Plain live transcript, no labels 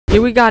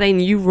Here we got a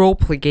new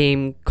roleplay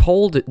game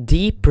called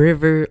Deep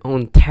River,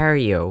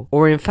 Ontario,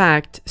 or in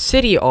fact,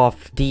 City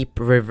of Deep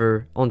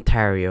River,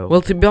 Ontario.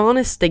 Well, to be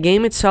honest, the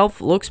game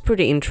itself looks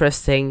pretty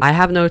interesting. I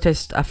have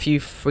noticed a few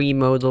free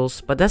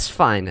modals, but that's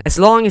fine. As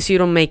long as you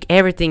don't make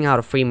everything out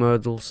of free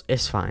modals,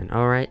 it's fine,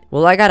 alright?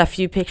 Well, I got a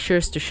few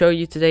pictures to show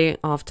you today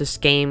of this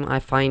game. I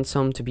find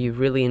some to be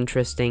really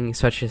interesting,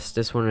 such as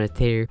this one right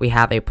here. We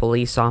have a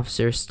police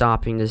officer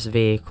stopping this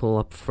vehicle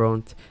up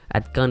front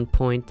at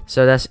gunpoint,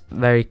 so that's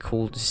very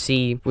cool to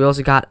see. We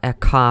also got a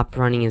cop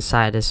running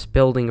inside this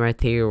building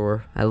right here,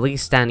 or at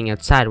least standing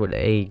outside with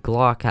a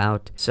Glock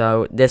out,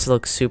 so this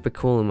looks super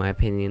cool in my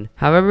opinion.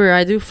 However,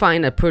 I do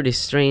find a pretty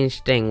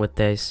strange thing with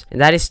this, and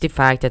that is the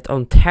fact that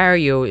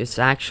Ontario is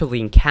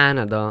actually in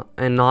Canada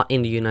and not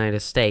in the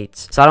United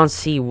States, so I don't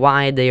see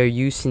why they are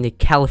using the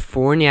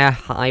California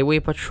Highway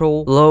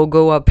Patrol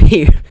logo up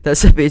here.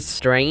 That's a bit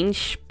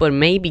strange, but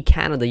maybe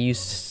Canada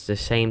uses the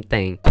same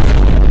thing.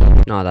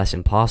 No, that's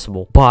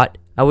impossible. But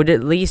I would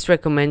at least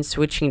recommend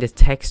switching the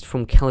text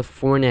from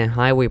California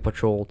Highway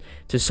Patrol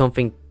to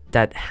something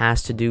that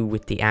has to do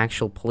with the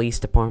actual police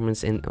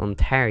departments in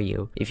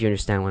Ontario, if you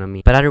understand what I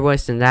mean. But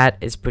otherwise than that,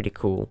 it's pretty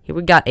cool. Here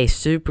we got a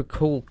super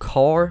cool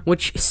car,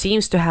 which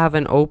seems to have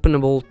an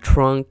openable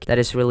trunk that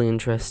is really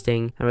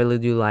interesting. I really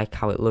do like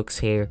how it looks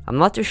here. I'm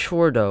not too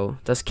sure though.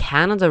 Does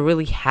Canada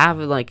really have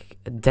like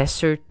a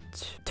desert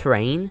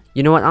terrain?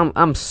 You know what?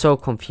 I'm so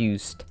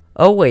confused.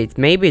 Oh wait,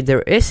 maybe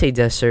there is a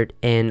desert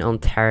in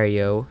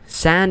Ontario.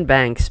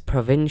 Sandbanks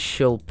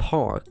Provincial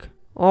Park.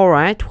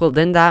 Alright, well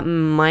then that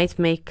might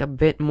make a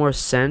bit more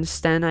sense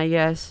then, I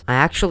guess. I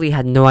actually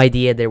had no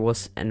idea there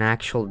was an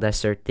actual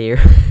desert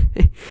there.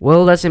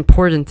 Well, that's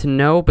important to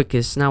know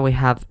because now we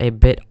have a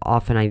bit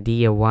of an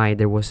idea why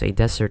there was a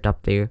desert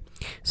up there.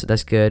 So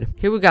that's good.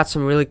 Here we got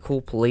some really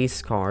cool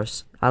police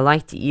cars. I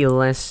like the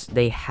ELS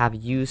they have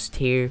used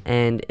here,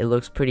 and it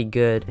looks pretty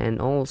good.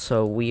 And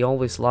also, we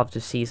always love to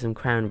see some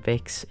Crown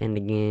Vics in the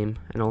game,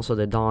 and also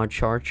the Dodge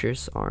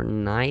Chargers are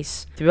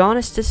nice. To be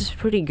honest, this is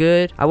pretty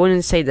good. I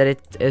wouldn't say that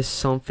it is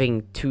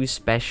something too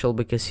special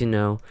because, you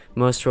know,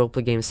 most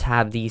roleplay games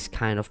have these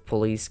kind of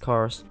police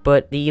cars,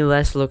 but the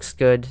ELS looks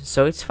good,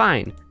 so it's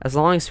fine. As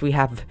long as we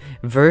have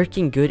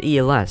working good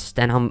ELS,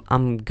 then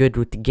I'm good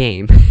with the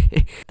game.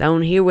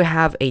 Down here we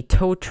have a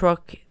tow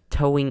truck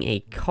towing a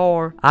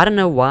car. I don't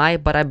know why,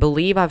 but I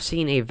believe I've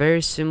seen a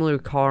very similar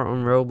car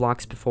on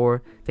Roblox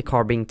before, the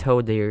car being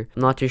towed there.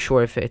 I'm not too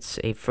sure if it's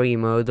a free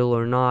modal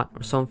or not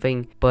or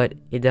something, but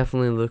it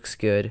definitely looks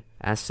good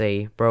as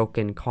a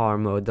broken car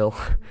model.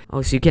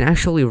 Oh, so you can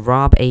actually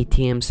rob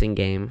ATMs in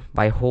game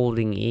by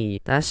holding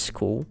E. That's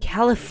cool.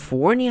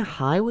 California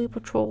Highway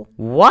Patrol?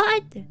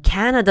 What?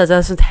 Canada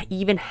doesn't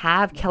even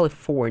have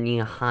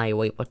California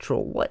Highway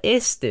Patrol. What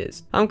is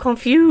this? I'm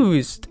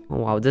confused. Oh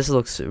wow, this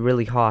looks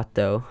really hot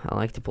though. I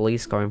like the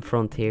police car in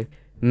front here.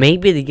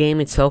 Maybe the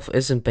game itself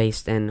isn't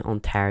based in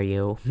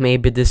Ontario.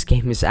 Maybe this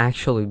game is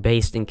actually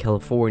based in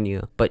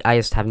California, but I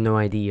just have no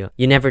idea.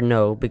 You never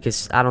know,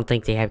 because I don't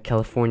think they have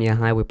California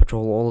Highway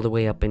Patrol all the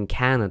way up in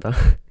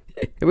Canada.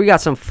 Here we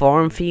got some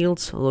farm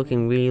fields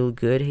looking real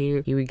good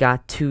here. Here we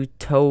got two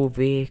tow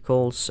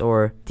vehicles,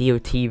 or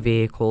DOT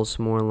vehicles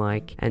more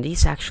like, and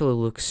these actually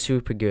look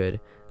super good.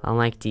 I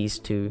like these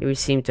two. Here we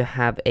seem to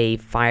have a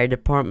fire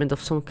department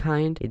of some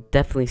kind. It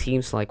definitely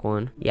seems like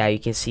one. Yeah, you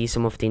can see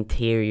some of the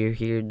interior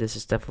here. This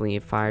is definitely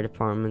a fire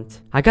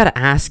department. I gotta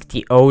ask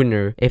the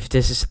owner if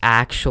this is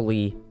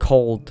actually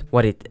called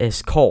what it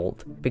is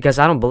called, because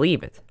I don't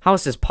believe it. How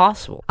is this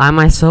possible? I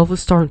myself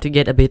was starting to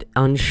get a bit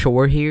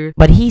unsure here,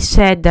 but he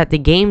said that the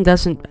game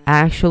doesn't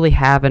actually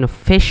have an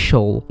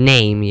official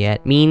name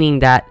yet, meaning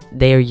that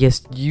they're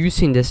just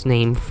using this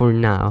name for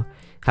now.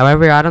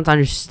 However, I don't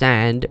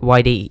understand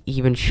why they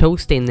even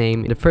chose their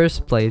name in the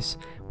first place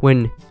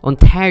when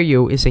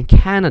Ontario is in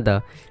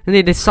Canada and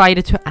they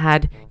decided to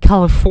add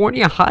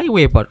California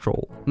Highway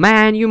Patrol.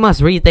 Man, you must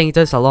rethink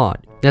this a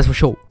lot. That's for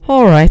sure.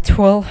 Alright,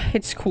 well,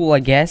 it's cool I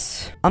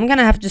guess. I'm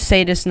gonna have to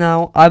say this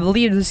now. I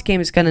believe this game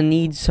is gonna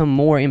need some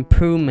more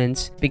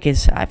improvements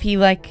because I feel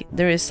like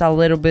there is a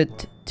little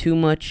bit too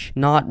much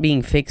not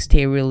being fixed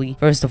here really.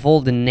 First of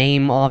all, the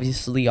name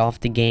obviously of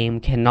the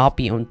game cannot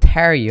be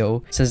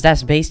Ontario since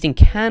that's based in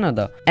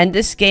Canada, and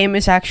this game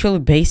is actually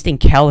based in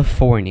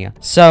California,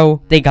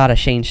 so they gotta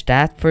change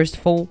that first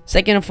of all.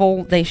 Second of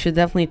all, they should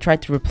definitely try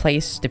to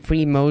replace the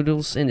free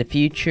modals in the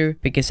future,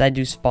 because I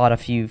do spot a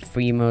few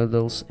free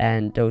modals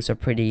and those are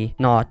pretty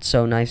not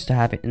so nice to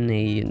have it in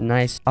a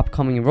nice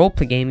upcoming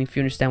roleplay game, if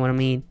you understand what I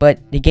mean.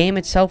 But the game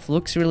itself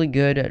looks really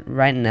good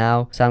right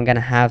now, so I'm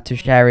gonna have to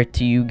share it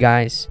to you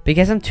guys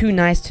because I'm too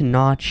nice to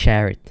not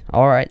share it.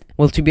 Alright,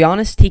 well, to be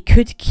honest, he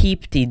could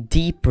keep the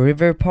Deep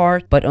River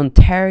part, but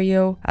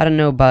Ontario, I don't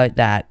know about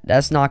that.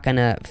 That's not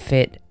gonna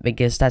fit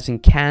because that's in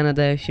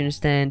Canada, if you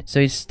understand. So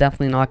it's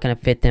definitely not gonna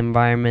fit the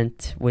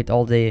environment with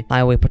all the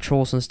highway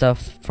patrols and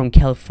stuff from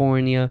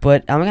California.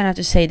 But I'm gonna have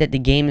to say that the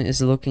game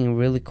is looking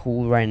really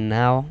cool right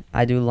now.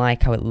 I do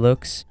like how it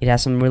looks. It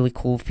has some really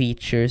cool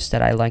features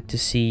that I like to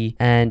see,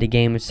 and the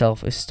game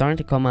itself is starting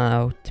to come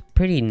out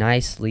pretty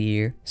nicely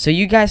here. So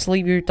you guys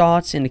leave your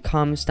thoughts in the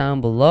comments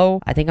down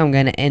below. I think I'm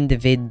gonna end the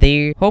vid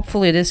there.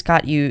 Hopefully this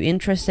got you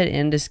interested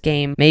in this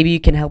game. Maybe you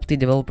can help the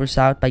developers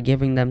out by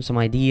giving them some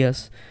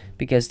ideas,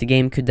 because the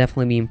game could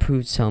definitely be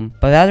improved some.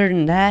 But other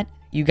than that,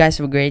 you guys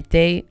have a great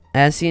day,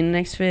 and I'll see you in the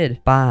next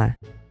vid. Bye.